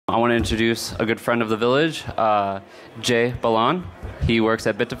I want to introduce a good friend of the village, Jay Balan. He works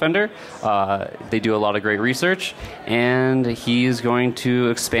at Bitdefender. They do a lot of great research, and he's going to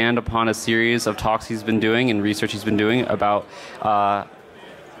expand upon a series of talks he's been doing and research he's been doing about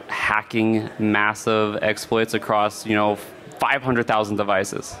hacking massive exploits across, 500,000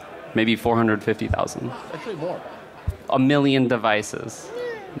 devices, maybe 450,000. Actually more. 1 million devices.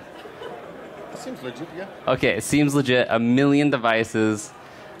 Seems legit, yeah. Okay, it seems legit. 1 million devices,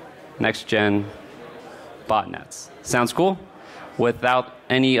 next-gen botnets. Sounds cool? Without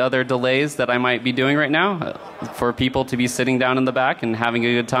any other delays that I might be doing right now, for people to be sitting down in the back and having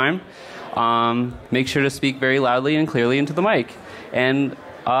a good time, make sure to speak very loudly and clearly into the mic. And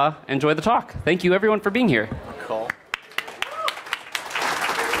enjoy the talk. Thank you, everyone, for being here. Cool.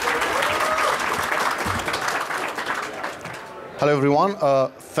 Hello, everyone.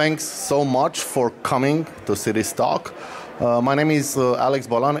 Thanks so much for coming to see this talk. My name is Alex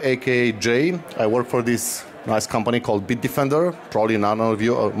Balan, aka Jay. I work for this nice company called Bitdefender. Probably none of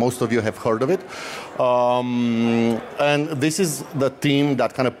you, most of you have heard of it. And this is the team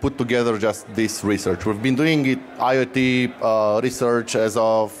that kind of put together just this research. We've been doing IoT research as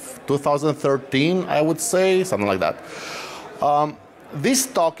of 2013, I would say, something like that. This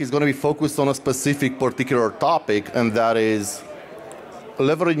talk is going to be focused on a specific particular topic, and that is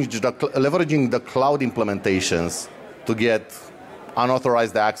leveraging the cloud implementations to get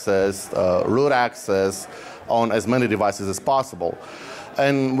unauthorized access, root access on as many devices as possible.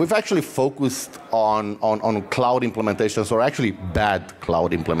 And we've actually focused on cloud implementations, or actually bad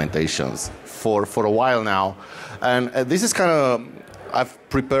cloud implementations, for a while now. And this is kind of, I've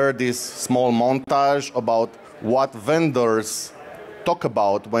prepared this small montage about what vendors talk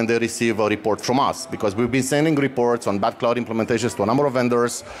about when they receive a report from us, because we've been sending reports on bad cloud implementations to a number of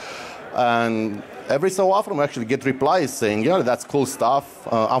vendors, and every so often we actually get replies saying, yeah, that's cool stuff.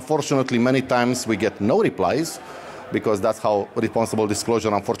 Unfortunately, many times we get no replies, because that's how responsible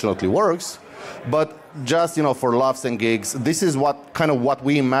disclosure unfortunately works. But just for laughs and gigs, this is what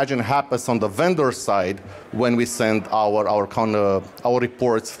we imagine happens on the vendor side when we send our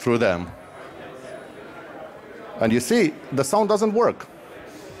reports through them. And you see, the sound doesn't work.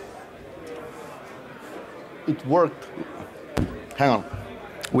 It worked. Hang on.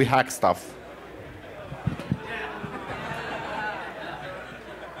 We hack stuff.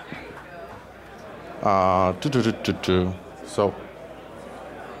 So.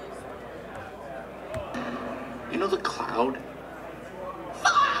 The cloud?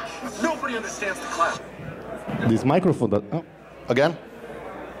 Nobody understands the cloud. This microphone, again?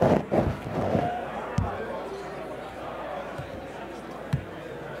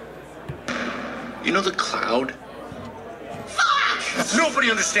 The cloud?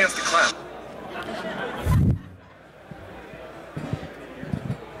 Nobody understands the cloud.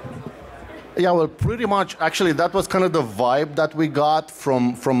 Yeah, well, pretty much, actually, that was kind of the vibe that we got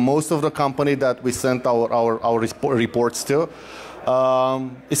from most of the company that we sent our reports to.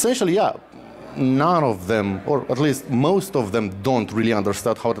 Essentially, yeah, none of them, or at least most of them, don't really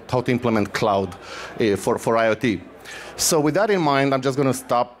understand how to implement cloud for IoT. So with that in mind, I'm just going to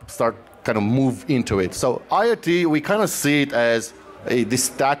start kind of move into it. So IoT, we kind of see it as this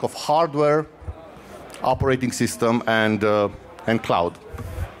stack of hardware, operating system, and cloud.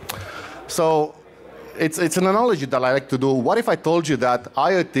 So it's an analogy that I like to do. What if I told you that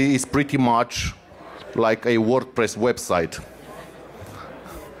IoT is pretty much like a WordPress website?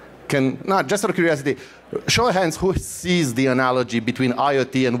 Just out of curiosity, show of hands who sees the analogy between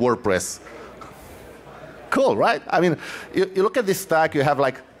IoT and WordPress. Cool, right? I mean, you look at this stack, you have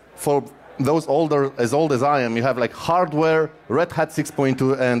for those as old as I am, you have hardware, Red Hat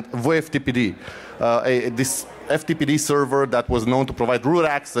 6.2, and VoFTPD. This FTPD server that was known to provide root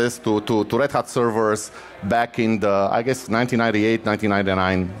access to Red Hat servers back in the, I guess, 1998,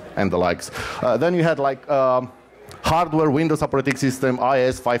 1999, and the likes. Then you had hardware Windows operating system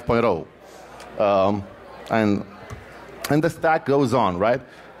IS 5.0. And the stack goes on, right?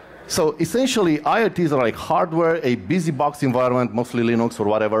 So essentially, IoTs are like hardware, a busy box environment, mostly Linux or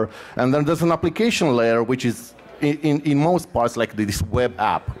whatever, and then there's an application layer, which is in most parts like this web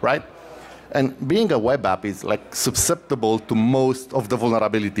app, right? And being a web app is susceptible to most of the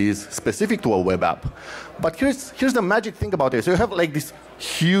vulnerabilities specific to a web app. But here's the magic thing about it. So you have this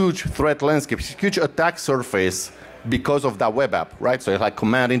huge threat landscape, huge attack surface because of that web app, right? So you have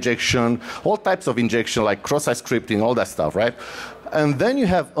command injection, all types of injection, like cross-site scripting, all that stuff, right? And then you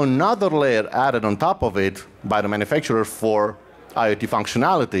have another layer added on top of it by the manufacturer for IoT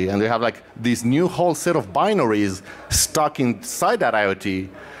functionality. And you have this new whole set of binaries stuck inside that IoT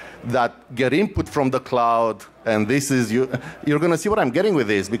that get input from the cloud, and this is you're going to see what I'm getting with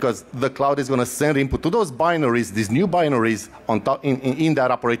this, because the cloud is going to send input to those binaries, these new binaries on top in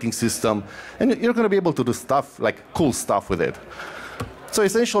that operating system, and you're going to be able to do stuff like cool stuff with it. So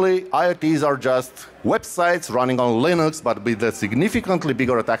essentially, IoTs are just websites running on Linux, but with a significantly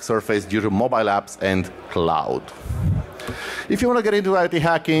bigger attack surface due to mobile apps and cloud. If you want to get into IoT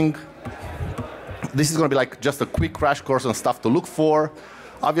hacking, this is going to be like just a quick crash course on stuff to look for.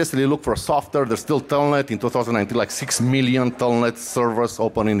 Obviously, look for software. There's still Telnet. In 2019, like 6 million Telnet servers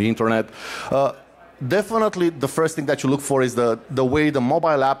open in the internet. Definitely, the first thing that you look for is the way the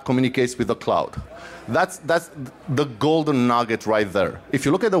mobile app communicates with the cloud. That's the golden nugget right there. If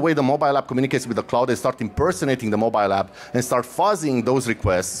you look at the way the mobile app communicates with the cloud and start impersonating the mobile app and start fuzzing those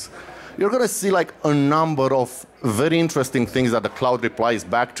requests, you're going to see like a number of very interesting things that the cloud replies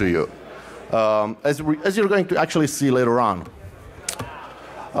back to you, as you're going to actually see later on.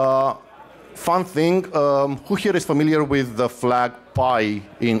 Fun thing, who here is familiar with the flag pi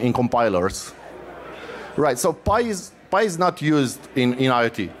in compilers? Right, so pi is not used in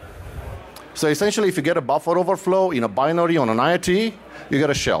IoT. So essentially, if you get a buffer overflow in a binary on an IoT, you get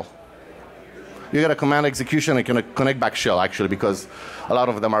a shell. You get a command execution and can connect back shell, actually, because a lot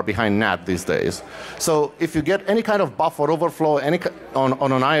of them are behind NAT these days. So if you get any kind of buffer overflow on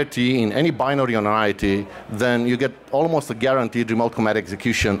an IoT, in any binary on an IoT, then you get almost a guaranteed remote command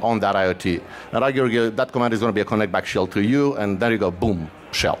execution on that IoT. And arguably, that command is going to be a connect back shell to you, and there you go, boom,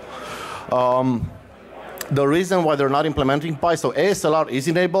 shell. The reason why they're not implementing pi, so ASLR is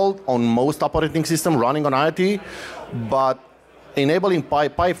enabled on most operating systems running on IoT, but enabling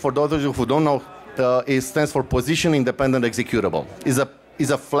pi, for those of you who don't know, stands for Position Independent Executable.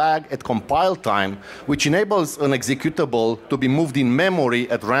 Is a flag at compile time, which enables an executable to be moved in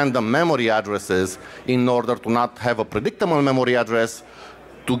memory at random memory addresses in order to not have a predictable memory address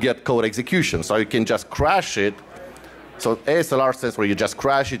to get code execution. So you can just crash it. So ASLR stands for you just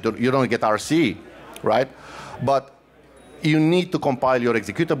crash it, you don't get RC, right? But you need to compile your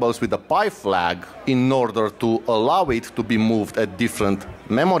executables with a pi flag in order to allow it to be moved at different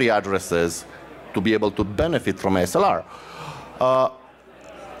memory addresses to be able to benefit from ASLR.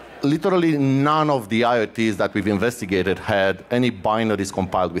 Literally none of the IoTs that we've investigated had any binaries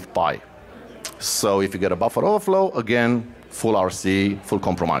compiled with pi. So if you get a buffer overflow, again, full RC, full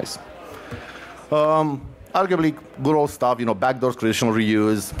compromise. Arguably, good old stuff, backdoors, conditional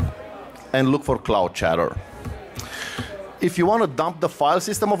reuse, and look for cloud chatter. If you want to dump the file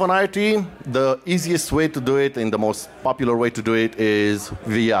system of an IoT, the easiest way to do it and the most popular way to do it is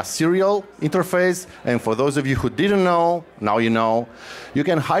via serial interface. And for those of you who didn't know, now you know, you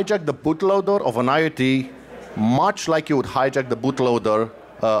can hijack the bootloader of an IoT much like you would hijack the bootloader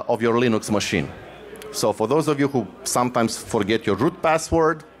of your Linux machine. So for those of you who sometimes forget your root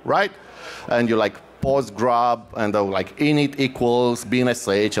password, right? And you like pause grab and like init equals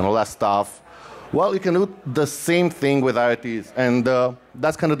bnsh and all that stuff. Well, you can do the same thing with IoTs, and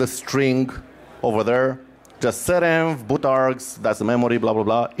that's kind of the string over there. Just setenv, bootargs, that's the memory, blah, blah,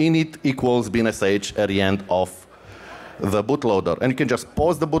 blah. Init equals bnsh at the end of the bootloader. And you can just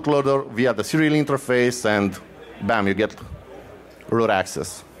pause the bootloader via the serial interface, and bam, you get root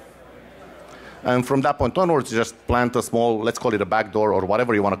access. And from that point onwards, you just plant a small, let's call it a backdoor or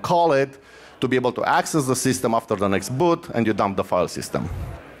whatever you want to call it, to be able to access the system after the next boot, and you dump the file system.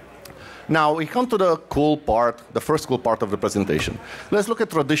 Now, we come to the cool part, the first cool part of the presentation. Let's look at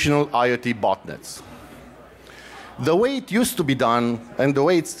traditional IoT botnets. The way it used to be done, and the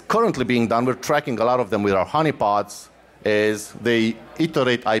way it's currently being done, we're tracking a lot of them with our honeypots, is they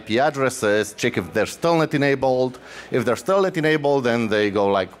iterate IP addresses, check if they're Telnet enabled. If they're Telnet enabled, then they go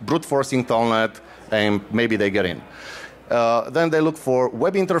like brute forcing Telnet, and maybe they get in. Then they look for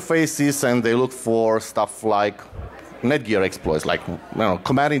web interfaces, and they look for stuff like Netgear exploits, like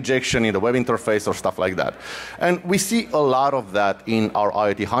command injection in the web interface or stuff like that. And we see a lot of that in our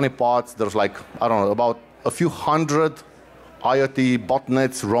IoT honeypots. There's like, I don't know, about a few hundred IoT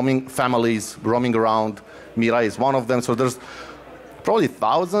botnets families roaming around. Mirai is one of them. So there's probably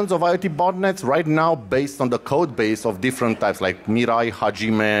thousands of IoT botnets right now based on the code base of different types like Mirai,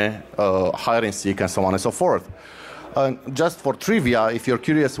 Hajime, hide and seek, and so on and so forth. Just for trivia, if you're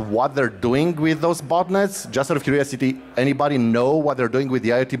curious what they're doing with those botnets, just out of curiosity, anybody know what they're doing with the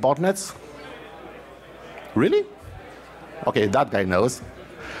IoT botnets? Really? Okay, that guy knows.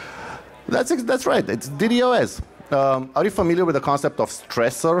 That's right, it's DDoS. Are you familiar with the concept of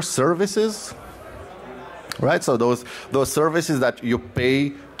stressor services? Right, so those services that you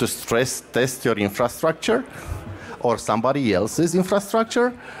pay to stress test your infrastructure. or somebody else's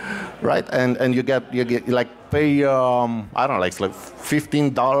infrastructure, right? And you get like pay I don't know, like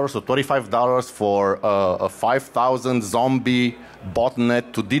 $15 or $25 for a 5,000 zombie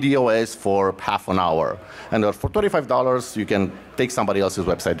botnet to DDoS for half an hour. And for $25, you can take somebody else's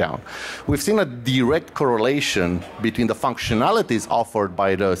website down. We've seen a direct correlation between the functionalities offered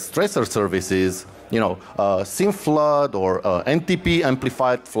by the stressor services, SIM flood or NTP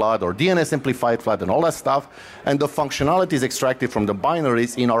amplified flood or DNS amplified flood and all that stuff, and the functionalities extracted from the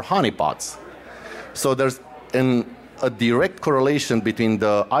binaries in our honeypots. So there's a direct correlation between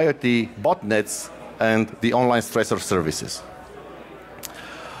the IoT botnets and the online stressor services.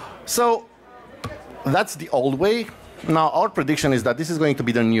 So that's the old way. Now our prediction is that this is going to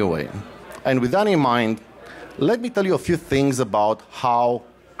be the new way. And with that in mind, let me tell you a few things about how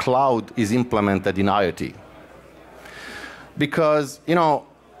cloud is implemented in IoT. Because,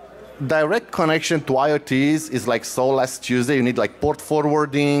 direct connection to IoTs is like so last Tuesday. You need like port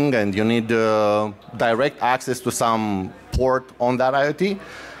forwarding and you need direct access to some port on that IoT.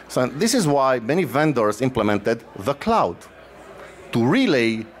 So this is why many vendors implemented the cloud to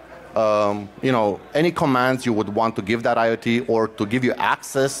relay any commands you would want to give that IoT or to give you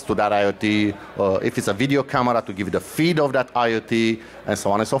access to that IoT, if it's a video camera, to give you the feed of that IoT, and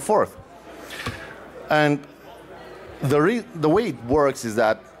so on and so forth. And the way it works is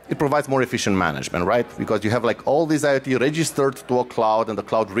that it provides more efficient management, right? Because you have like all these IoT registered to a cloud and the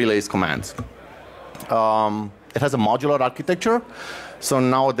cloud relays commands. It has a modular architecture. So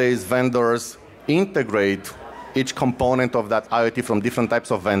nowadays vendors integrate each component of that IoT from different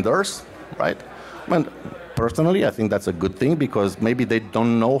types of vendors, right? And personally, I think that's a good thing because maybe they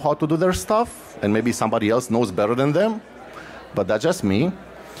don't know how to do their stuff and maybe somebody else knows better than them, but that's just me.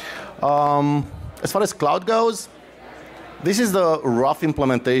 As far as cloud goes, this is the rough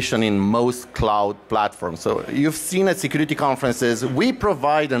implementation in most cloud platforms. So you've seen at security conferences, we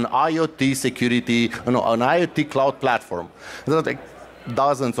provide an IoT security, an IoT cloud platform. There are like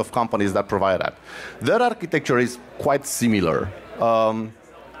dozens of companies that provide that. Their architecture is quite similar.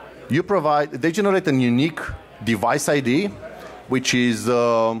 They generate a unique device ID, which is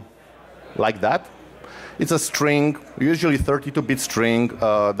like that. It's a string, usually 32-bit string,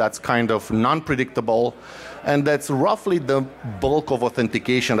 that's kind of non-predictable, and that's roughly the bulk of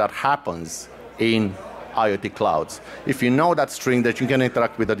authentication that happens in IoT clouds. If you know that string, that you can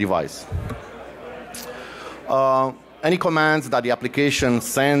interact with the device. Any commands that the application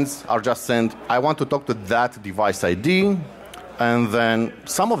sends are just sent, I want to talk to that device ID, and then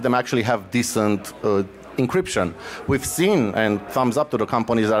some of them actually have decent encryption. We've seen, and thumbs up to the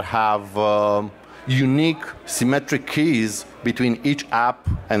companies that have unique symmetric keys between each app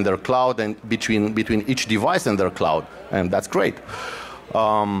and their cloud and between each device and their cloud, and that's great.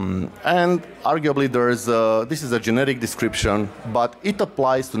 And arguably this is a generic description, but it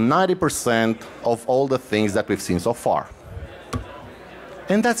applies to 90% of all the things that we've seen so far.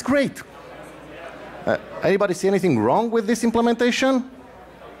 And that's great. Anybody see anything wrong with this implementation?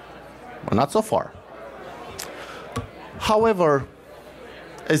 Well, not so far. However,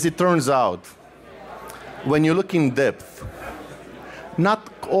 as it turns out, when you look in depth, not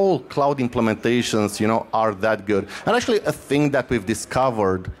all cloud implementations, are that good. And actually, a thing that we've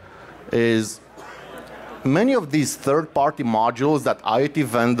discovered is many of these third-party modules that IoT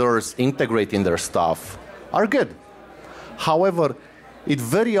vendors integrate in their stuff are good. However, it's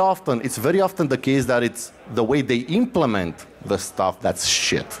very often the case that it's the way they implement the stuff that's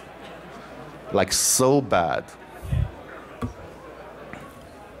shit. Like so bad.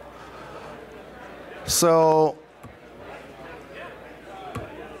 So,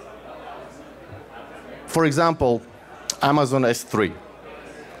 for example, Amazon S3.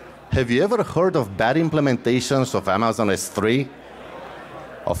 Have you ever heard of bad implementations of Amazon S3?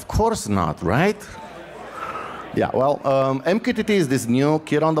 Of course not, right? Yeah, well, MQTT is this new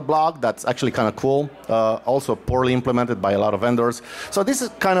kid on the block that's actually kind of cool, also poorly implemented by a lot of vendors. So this is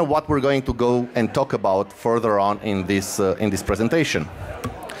kind of what we're going to go and talk about further on in this presentation.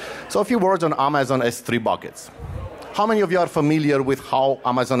 So a few words on Amazon S3 buckets. How many of you are familiar with how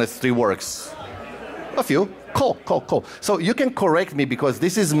Amazon S3 works? A few. Cool. So you can correct me because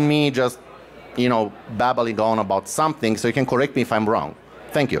this is me just, babbling on about something, so you can correct me if I'm wrong.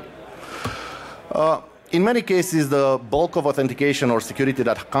 Thank you. In many cases, the bulk of authentication or security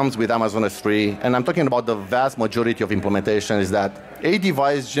that comes with Amazon S3, and I'm talking about the vast majority of implementation, is that a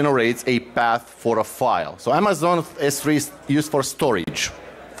device generates a path for a file. So Amazon S3 is used for storage,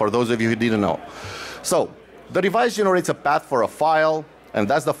 for those of you who didn't know. So the device generates a path for a file, and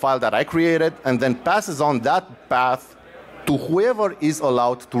that's the file that I created, and then passes on that path to whoever is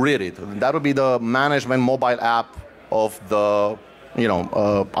allowed to read it. That would be the management mobile app of the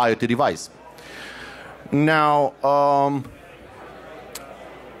IoT device. Now,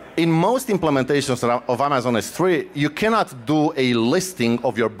 in most implementations of Amazon S3, you cannot do a listing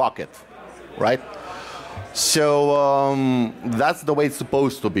of your bucket, right? So that's the way it's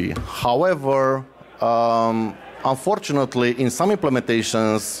supposed to be. However, unfortunately, in some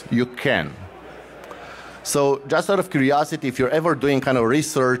implementations, you can. So just out of curiosity, if you're ever doing kind of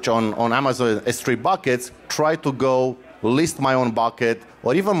research on Amazon S3 buckets, try to go list my own bucket,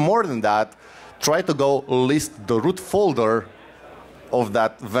 or even more than that, try to go list the root folder of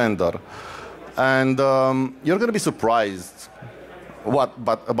that vendor. And you're going to be surprised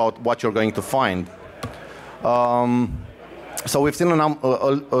about what you're going to find. So we've seen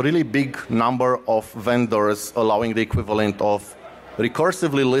a really big number of vendors allowing the equivalent of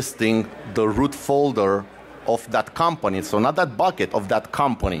recursively listing the root folder of that company. So not that bucket, of that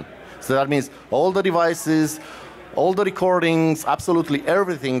company. So that means all the devices, all the recordings, absolutely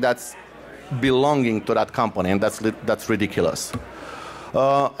everything that's belonging to that company, and that's ridiculous.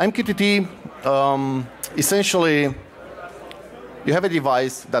 MQTT, essentially, you have a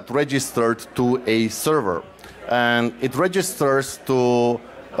device that registered to a server, and it registers to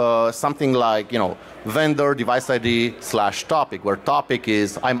something like, vendor device ID / topic, where topic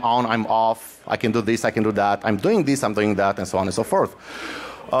is I'm on, I'm off, I can do this, I can do that, I'm doing this, I'm doing that, and so on and so forth.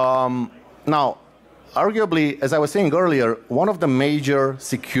 Now, arguably, as I was saying earlier, one of the major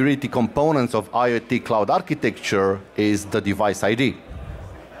security components of IoT cloud architecture is the device ID.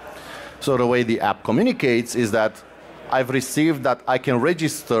 So the way the app communicates is that I've received that I can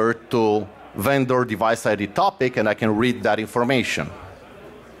register to vendor device ID topic, and I can read that information.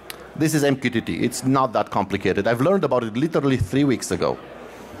 This is MQTT. It's not that complicated. I've learned about it literally 3 weeks ago.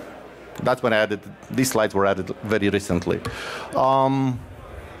 That's when I added, these slides were added very recently.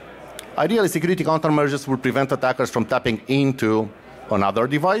 Ideally, security countermeasures will prevent attackers from tapping into another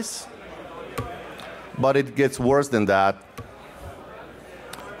device, but it gets worse than that.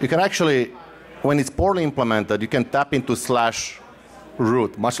 You can actually, when it's poorly implemented, you can tap into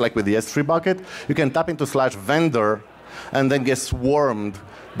 /root, much like with the S3 bucket. You can tap into /vendor and then get swarmed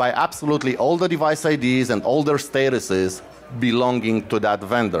by absolutely all the device IDs and all their statuses belonging to that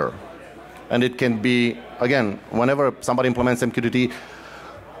vendor. And it can be, again, whenever somebody implements MQTT,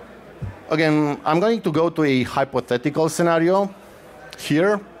 again, I'm going to go to a hypothetical scenario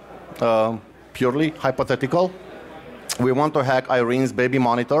here, purely hypothetical. We want to hack Irene's baby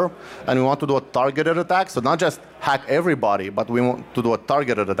monitor, and we want to do a targeted attack. So not just hack everybody, but we want to do a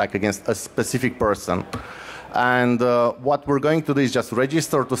targeted attack against a specific person. And what we're going to do is just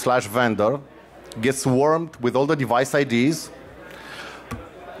register to /vendor, get swarmed with all the device IDs,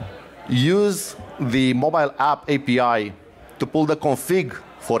 use the mobile app API to pull the config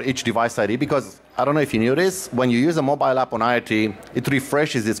for each device ID, because I don't know if you knew this, when you use a mobile app on IoT, it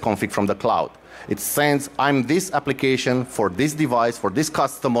refreshes its config from the cloud. It sends, I'm this application for this device, for this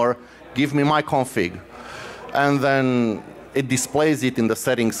customer, give me my config. And then it displays it in the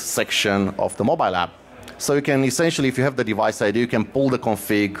settings section of the mobile app. So you can essentially, if you have the device ID, you can pull the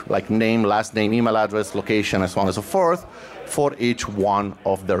config, like name, last name, email address, location, and so on and so forth, for each one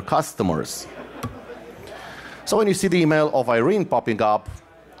of their customers. So when you see the email of Irene popping up,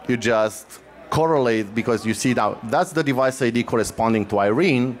 you just correlate, because you see now that's the device ID corresponding to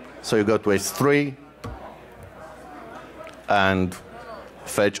Irene. So you go to S3 and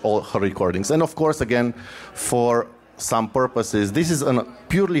fetch all her recordings. And of course, again, for some purposes, this is a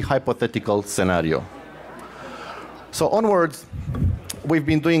purely hypothetical scenario. So onwards, we've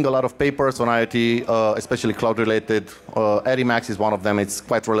been doing a lot of papers on IoT, especially cloud-related. Edimax is one of them. It's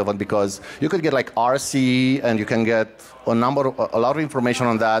quite relevant because you could get like RCE, and you can get a lot of information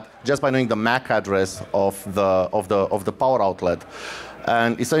on that just by knowing the MAC address of the power outlet.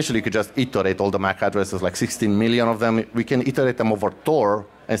 And essentially, you could just iterate all the MAC addresses, like 16 million of them. We can iterate them over Tor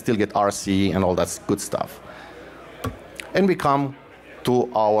and still get RCE and all that good stuff. And we come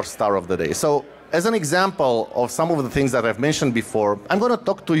to our star of the day. So as an example of some of the things that I've mentioned before, I'm going to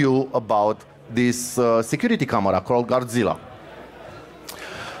talk to you about this security camera called Guardzilla.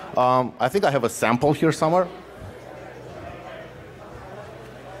 I think I have a sample here somewhere.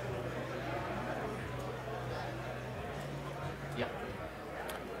 Yeah.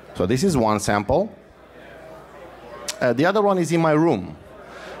 So this is one sample. The other one is in my room.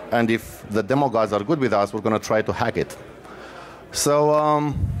 And if the demo guys are good with us, we're going to try to hack it.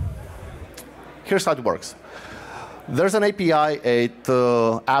 So here's how it works. There's an API at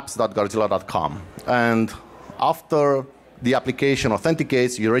apps.guardzilla.com. And after the application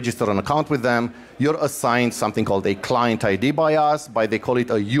authenticates, you register an account with them, you're assigned something called a client ID by us, they call it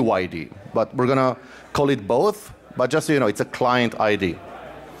a UID. But we're going to call it both but just so you know, it's a client ID.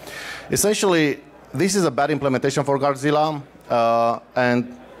 Essentially, this is a bad implementation for Guardzilla.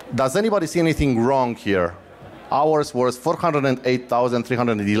 And does anybody see anything wrong here? Ours was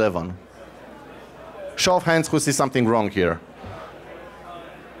 408,311. Show of hands who sees something wrong here.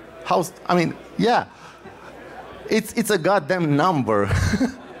 I mean, yeah. It's a goddamn number.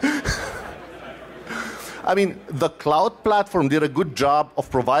 I mean, the cloud platform did a good job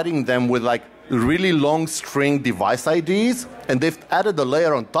of providing them with like really long string device IDs, and they've added a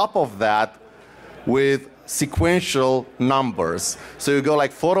layer on top of that with sequential numbers. So you go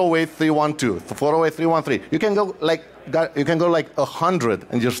like 408,312, 408,313. You can go like 100,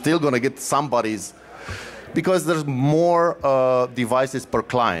 and you're still going to get somebody's, because there's more devices per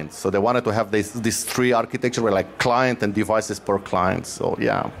client. So they wanted to have this tree architecture where like client and devices per client. So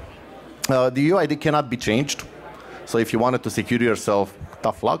yeah. The UID cannot be changed. So if you wanted to secure yourself,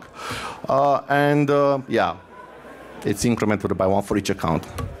 tough luck. Yeah, it's incremented by 1 for each account.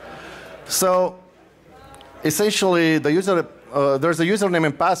 So essentially, there's a username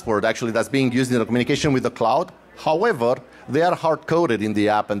and password actually that's being used in the communication with the cloud. However, they are hard-coded in the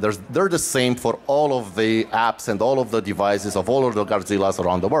app, and they're the same for all of the apps and all of the devices of all of the Guardzillas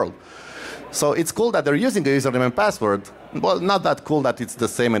around the world. So it's cool that they're using a username and password. Well, not that cool that it's the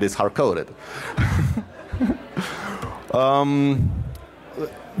same and it's hard-coded.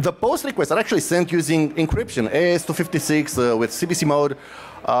 The post requests are actually sent using encryption, AES-256 with CBC mode.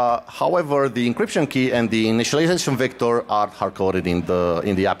 However, the encryption key and the initialization vector are hard-coded in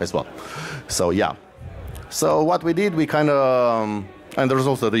the app as well. So yeah. So what we did, we kind of, and there's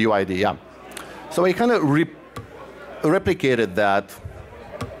also the UID, yeah. So we kind of replicated that.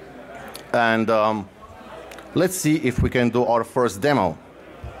 And let's see if we can do our first demo.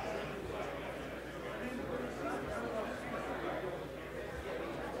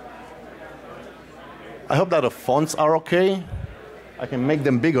 I hope that the fonts are okay. I can make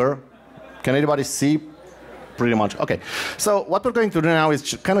them bigger. Can anybody see? Pretty much. Okay. So what we're going to do now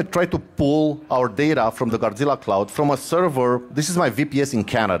is kind of try to pull our data from the Guardzilla cloud from a server. This is my VPS in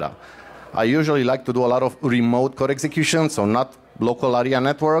Canada. I usually like to do a lot of remote code execution, so not local area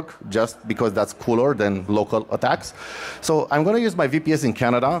network, just because that's cooler than local attacks. So I'm going to use my VPS in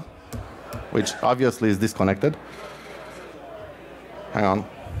Canada, which obviously is disconnected. Hang on.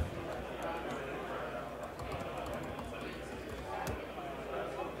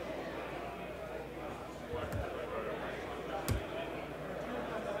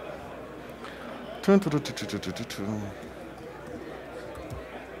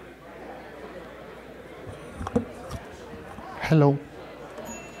 Hello.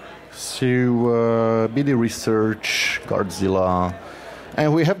 So BD Research, Guardzilla,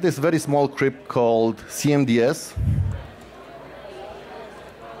 and we have this very small crypt called CMDS,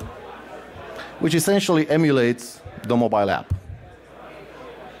 which essentially emulates the mobile app.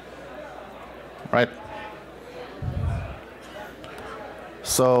 Right?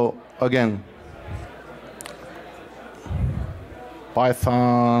 So again,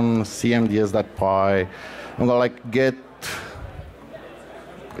 Python cmds.py. I'm gonna like get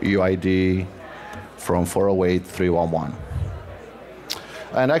UID from 408,311.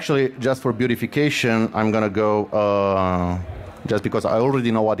 And actually, just for beautification, I'm gonna go, just because I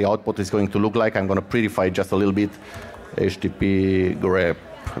already know what the output is going to look like, I'm gonna prettify it just a little bit. HTTP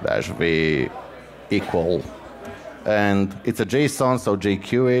grep-v equal. And it's a JSON, so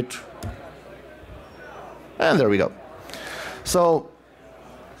JQ it. And there we go. So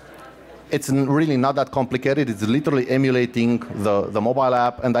it's really not that complicated. It's literally emulating the mobile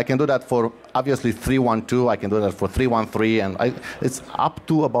app, and I can do that for obviously 312. I can do that for 313, and it's up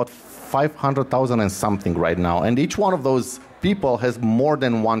to about 500,000 and something right now. And each one of those people has more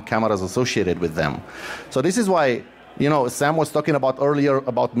than one cameras associated with them. So this is why, you know, Sam was talking about earlier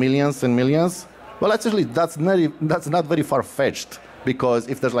about millions and millions. Well, actually, that's not very far-fetched. Because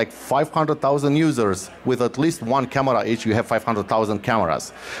if there's like 500,000 users with at least one camera each, you have 500,000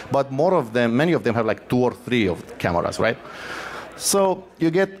 cameras. But many of them have like 2 or 3 of cameras, right? So you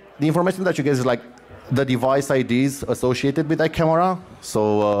get, the information that you get is like the device IDs associated with that camera.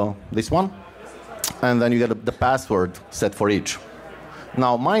 So this one. And then you get the password set for each.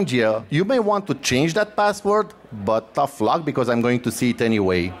 Now, mind you, you may want to change that password, but tough luck, because I'm going to see it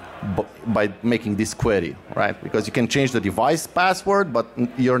anyway by making this query, right? Because you can change the device password, but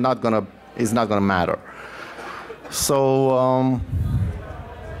it's not gonna matter. So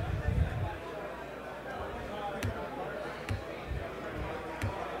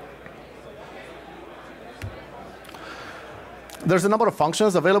there's a number of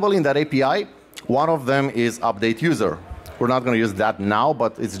functions available in that API. One of them is update user. We're not going to use that now,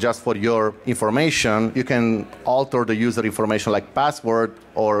 but it's just for your information. You can alter the user information like password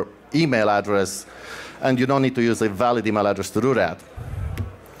or email address, and you don't need to use a valid email address to do that.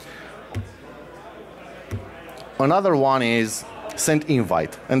 Another one is send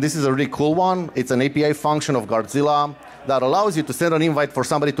invite, and this is a really cool one. It's an API function of Guardzilla that allows you to send an invite for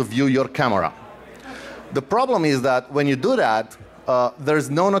somebody to view your camera. The problem is that when you do that,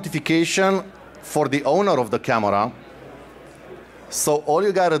 there's no notification for the owner of the camera. So all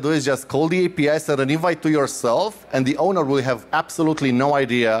you got to do is just call the API, send an invite to yourself, and the owner will have absolutely no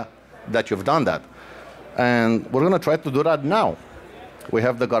idea that you've done that. And we're going to try to do that now. We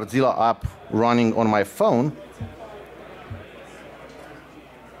have the Guardzilla app running on my phone.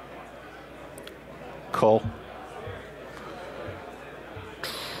 Cool.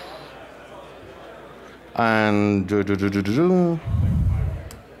 And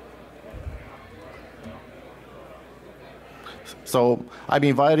so I'm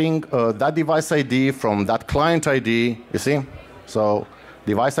inviting that device ID from that client ID, you see? So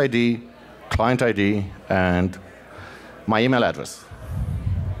device ID, client ID, and my email address.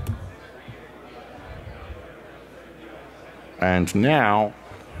 And now,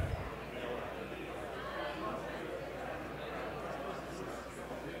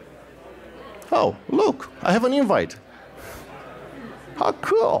 oh, look, I have an invite. How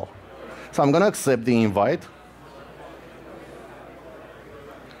cool. So I'm going to accept the invite.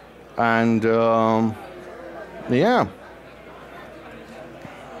 And yeah.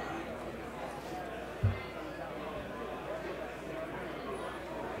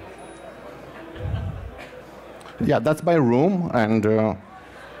 Yeah, that's my room, and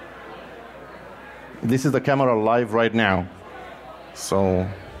this is the camera live right now. So,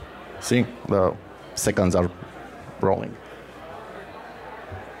 see, the seconds are rolling.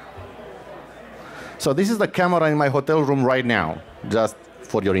 So this is the camera in my hotel room right now, just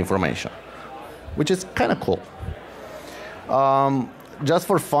for your information, which is kind of cool. Just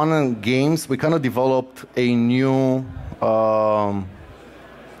for fun and games, we kind of developed a new,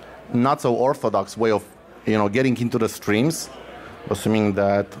 not so orthodox way of getting into the streams, assuming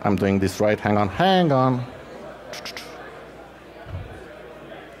that I'm doing this right. Hang on.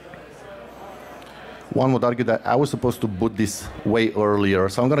 One would argue that I was supposed to boot this way earlier,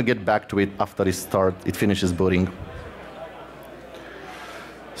 so I'm going to get back to it after it finishes booting.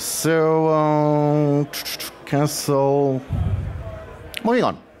 So, cancel. Moving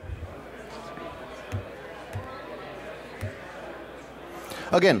on.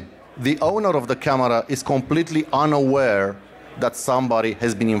 Again, the owner of the camera is completely unaware that somebody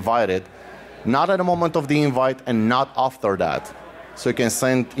has been invited, not at the moment of the invite and not after that. So you can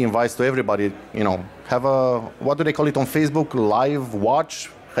send invites to everybody, have a, what do they call it on Facebook? Live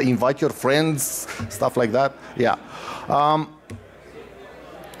watch, invite your friends, stuff like that. Yeah.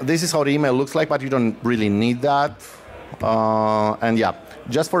 This is how the email looks like, but you don't really need that. And yeah,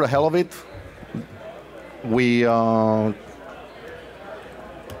 just for the hell of it, we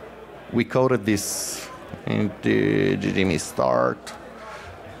coded this into, let me start.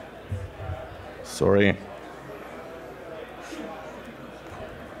 Sorry.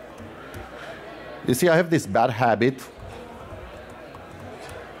 You see, I have this bad habit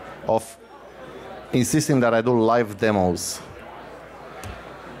of insisting that I do live demos.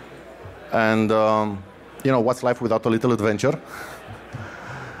 And what's life without a little adventure?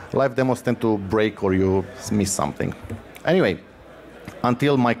 Live demos tend to break or you miss something. Anyway,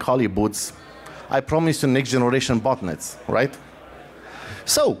 until my Kali boots, I promised you next generation botnets, right?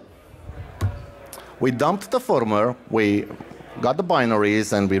 So, we dumped the firmware, we got the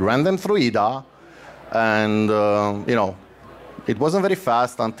binaries, and we ran them through IDA. And, it wasn't very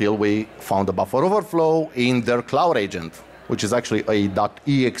fast until we found a buffer overflow in their cloud agent, which is actually a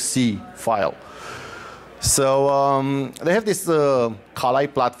 .exe file. So they have this Kali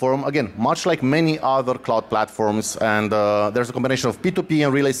platform, again, much like many other cloud platforms, and there's a combination of P2P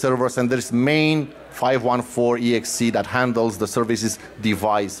and relay servers, and there's main 514 exe that handles the services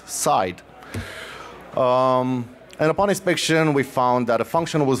device side. And upon inspection, we found that a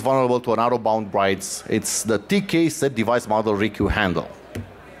function was vulnerable to an out-of-bound bytes. It's the TK set device model requeue handle.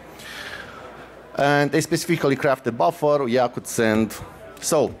 And they specifically crafted buffer. Yeah, I could send.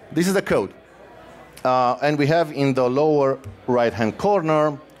 So this is the code. And we have in the lower right-hand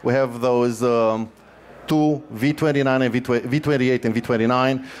corner, we have those two V29 and V28 and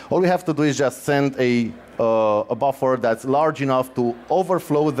V29. All we have to do is just send a buffer that's large enough to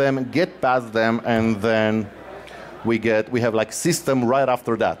overflow them, get past them, and then we have like system right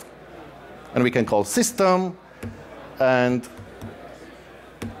after that. And we can call system, and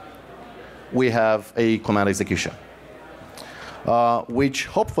we have a command execution. which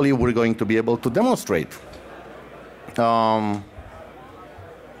hopefully we're going to be able to demonstrate. So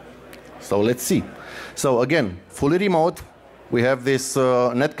let's see. So again, fully remote. We have this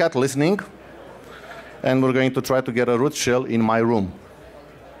netcat listening, and we're going to try to get a root shell in my room.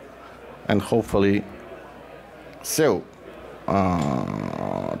 And hopefully, so.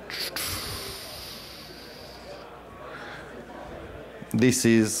 This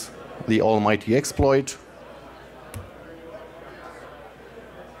is the almighty exploit.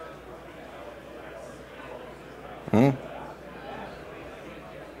 Am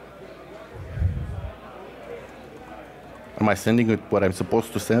I sending it what I'm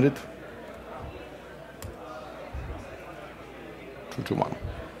supposed to send it? 221.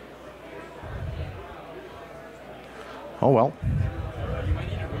 Oh well.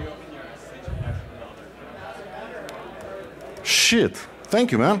 Shit.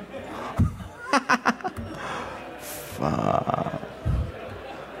 Thank you, man.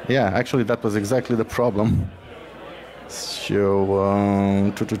 Yeah, actually, that was exactly the problem. So,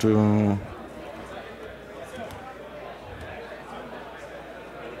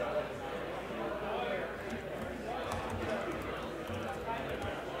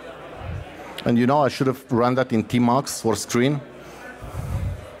 and you know, I should have run that in Tmux for screen.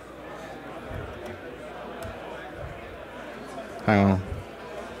 Hang on.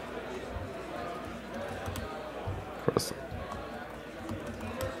 Cross.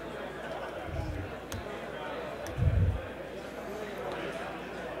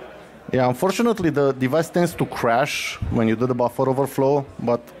 Yeah, unfortunately, the device tends to crash when you do the buffer overflow,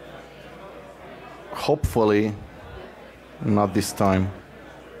 but hopefully not this time.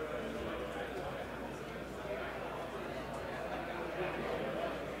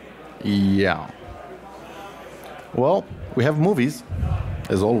 Yeah. Well, we have movies,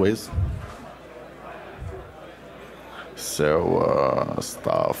 as always. So,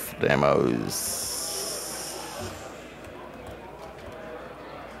 stuff, demos.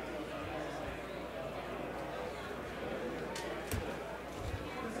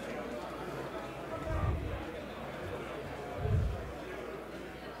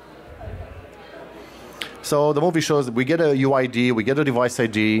 So the movie shows we get a UID, we get a device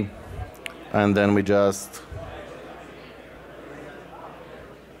ID, and then we just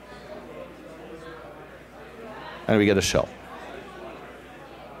we get a shell.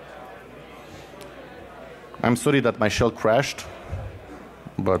 I'm sorry that my shell crashed,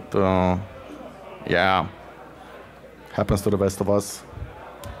 but yeah, happens to the best of us.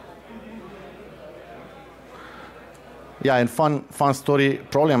 Yeah, and fun story,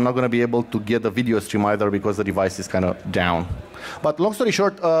 probably I'm not going to be able to get the video stream either because the device is kind of down. But long story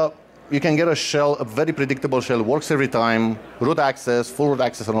short, you can get a shell, a very predictable shell, works every time, root access, full root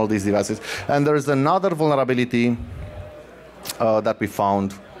access on all these devices. And there's another vulnerability that we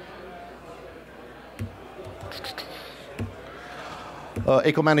found.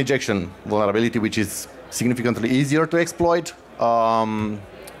 A command injection vulnerability, which is significantly easier to exploit.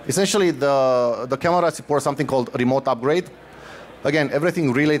 Essentially, the camera supports something called remote upgrade. Again,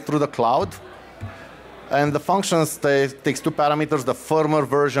 everything relayed through the cloud. And the functions takes two parameters, the firmware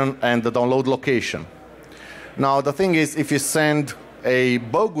version and the download location. Now, the thing is, if you send a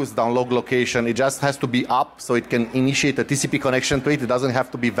bogus download location, it just has to be up, so it can initiate a TCP connection to it. It doesn't have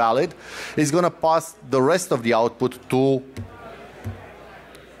to be valid. It's going to pass the rest of the output to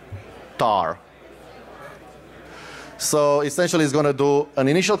tar. So essentially, it's going to do an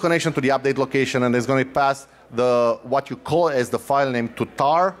initial connection to the update location, and it's going to pass what you call as the file name to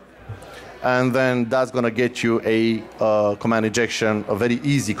tar, and then that's going to get you a command injection, a very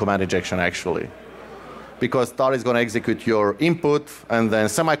easy command injection, actually. Because tar is going to execute your input, and then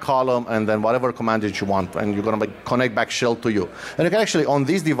semicolon, and then whatever command that you want, and you're going to connect back shell to you. And you can actually, on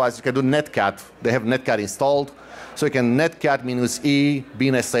this device, you can do netcat. They have netcat installed, so you can netcat -e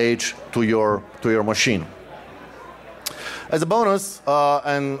binsh to your machine. As a bonus,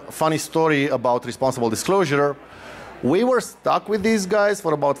 and funny story about responsible disclosure, we were stuck with these guys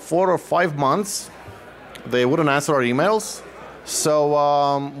for about 4 or 5 months. They wouldn't answer our emails. So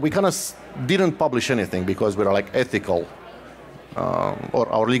we kind of didn't publish anything because we were like ethical. Or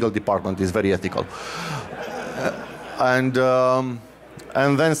our legal department is very ethical. And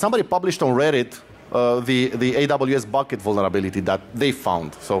then somebody published on Reddit the AWS bucket vulnerability that they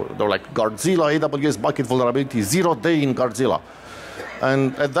found. So they're like, Guardzilla AWS bucket vulnerability, 0 day in Guardzilla.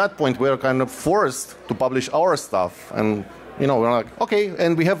 And at that point, we were kind of forced to publish our stuff. And, you know, we're like, okay,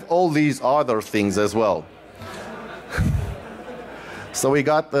 and we have all these other things as well. So we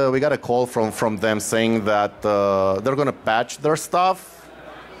got a call from them saying that they're going to patch their stuff.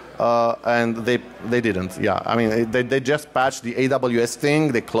 and they didn't. Yeah, I mean, they just patched the AWS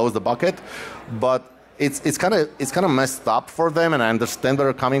thing. They closed the bucket, but it's kind of messed up for them, and I understand where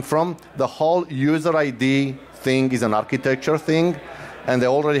they're coming from. The whole user ID thing is an architecture thing, and they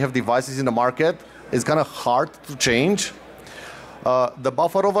already have devices in the market. It's kind of hard to change. The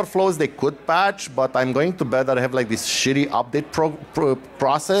buffer overflows they could patch, but I'm going to bet that I have like this shitty update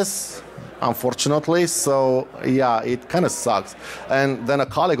process, unfortunately. So yeah, it kind of sucks. And then a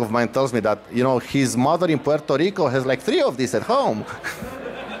colleague of mine tells me that, you know, his mother in Puerto Rico has like 3 of these at home.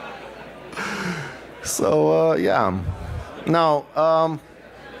 So yeah. Now,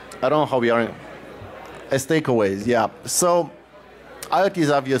 I don't know how we are. As takeaways, yeah. So IoT is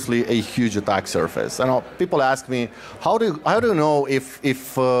obviously a huge attack surface. I know people ask me, how do you know if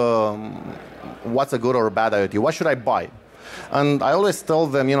what's a good or a bad IoT? What should I buy? And I always tell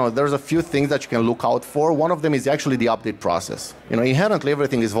them, you know, there's a few things that you can look out for. One of them is actually the update process. You know, inherently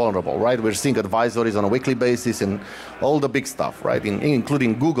everything is vulnerable, right? We're seeing advisories on a weekly basis and all the big stuff, right?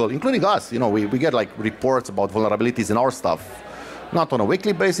 Including Google, including us. You know, we get like reports about vulnerabilities in our stuff, not on a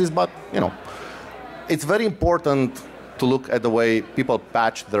weekly basis, but you know, it's very important to look at the way people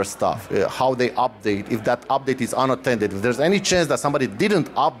patch their stuff, how they update, if that update is unattended, if there's any chance that somebody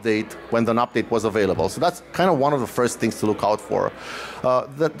didn't update when an update was available. So that's kind of one of the first things to look out for.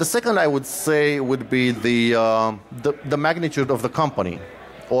 The second I would say would be the magnitude of the company,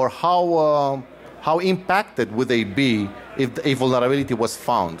 or how impacted would they be if a vulnerability was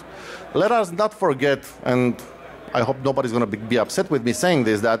found. Let us not forget, and I hope nobody's going to be upset with me saying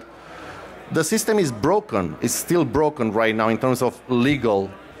this, that the system is broken. It's still broken right now in terms of legal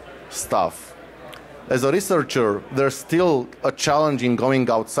stuff. As a researcher, there's still a challenge in going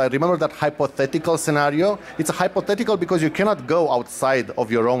outside. Remember that hypothetical scenario? It's a hypothetical because you cannot go outside of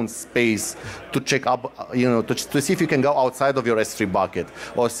your own space to check up, you know, to see if you can go outside of your S3 bucket,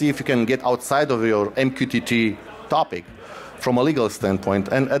 or see if you can get outside of your MQTT topic from a legal standpoint.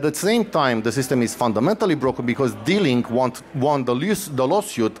 And at the same time, the system is fundamentally broken because D-Link won the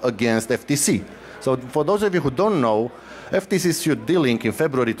lawsuit against FTC. So for those of you who don't know, FTC sued D-Link in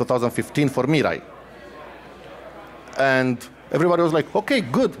February 2015 for Mirai. And everybody was like, okay,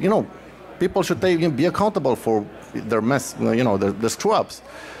 good, you know, people should be accountable for their mess, you know, their screw-ups.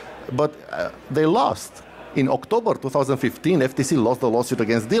 But they lost. In October 2015, FTC lost the lawsuit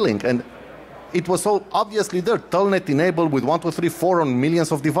against D-Link. And it was so obviously there, telnet enabled with 1, 2, 3, 4 on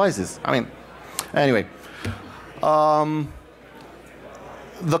millions of devices. I mean, anyway.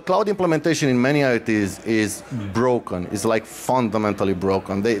 The cloud implementation in many IoTs is broken. It's like fundamentally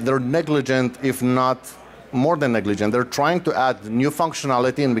broken. They're negligent, if not more than negligent. They're trying to add new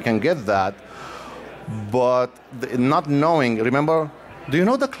functionality, and we can get that. But not knowing, remember, do you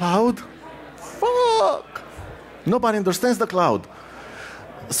know the cloud? Fuck! Nobody understands the cloud.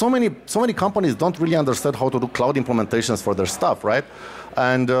 So many companies don't really understand how to do cloud implementations for their stuff, right?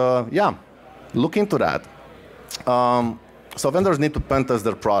 And yeah, look into that. So vendors need to pen test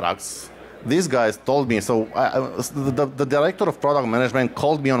their products. These guys told me, so the director of product management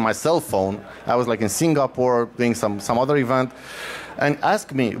called me on my cell phone. I was like in Singapore doing some other event, and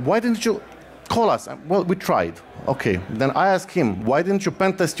asked me, why didn't you call us? Well, we tried. Okay, then I asked him, why didn't you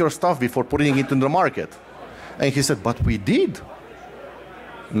pen test your stuff before putting it in the market? And he said, but we did.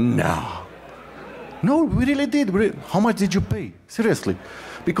 No, we really did. How much did you pay? Seriously.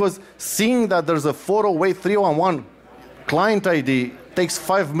 Because seeing that there's a 408, 311 client ID takes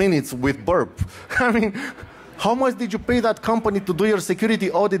 5 minutes with burp. I mean, how much did you pay that company to do your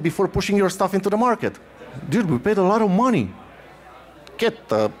security audit before pushing your stuff into the market? Dude, we paid a lot of money. Get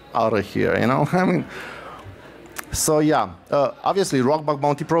out of here, you know? I mean, so yeah, obviously rock bug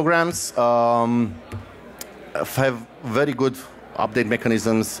bounty programs have very good update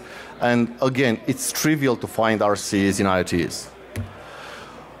mechanisms, and again, it's trivial to find RCs in IoTs.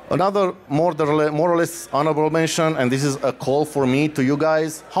 Another more or less honorable mention, and this is a call for me to you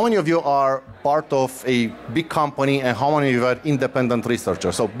guys. How many of you are part of a big company, and how many of you are independent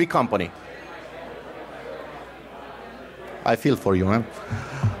researchers? So big company. I feel for you, man.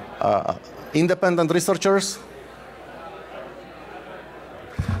 Independent researchers.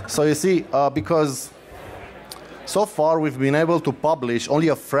 So you see, because so far we've been able to publish only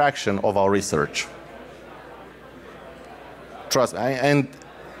a fraction of our research. Trust me, and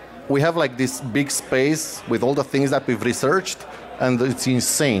we have like this big space with all the things that we've researched, and it's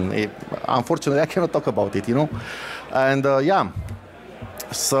insane. Unfortunately, I cannot talk about it, you know? And yeah,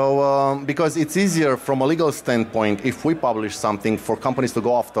 so because it's easier from a legal standpoint if we publish something for companies to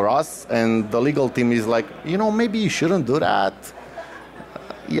go after us, and the legal team is like, you know, maybe you shouldn't do that.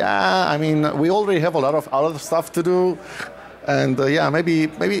 Yeah, I mean, we already have a lot of other stuff to do. And yeah, maybe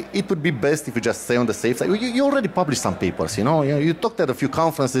it would be best if you just stay on the safe side. You already published some papers, you know. You talked at a few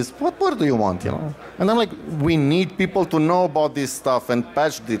conferences. What more do you want, you know? And I'm like, we need people to know about this stuff and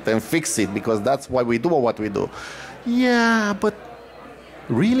patch it and fix it because that's why we do what we do. Yeah, but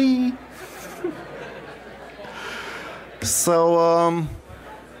really? So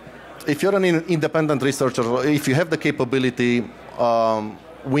if you're an independent researcher, if you have the capability,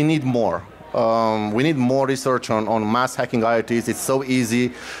 we need more. We need more research on mass hacking IoTs. It's so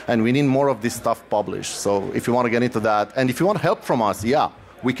easy, and we need more of this stuff published. So if you want to get into that, and if you want help from us, yeah,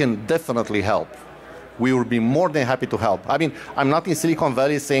 we can definitely help. We will be more than happy to help. I mean, I'm not in Silicon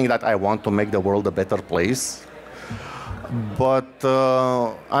Valley saying that I want to make the world a better place. But,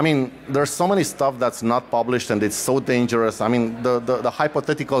 I mean, there's so many stuff that's not published, and it's so dangerous. I mean, the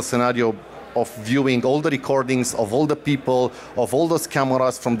hypothetical scenario of viewing all the recordings of all the people, of all those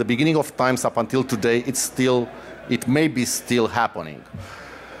cameras from the beginning of times up until today, it may be still happening.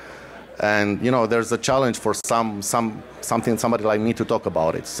 And, you know, there's a challenge for somebody like me to talk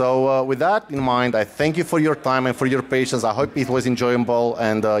about it. So with that in mind, I thank you for your time and for your patience. I hope it was enjoyable,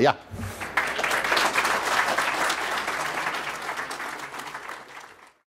 and yeah.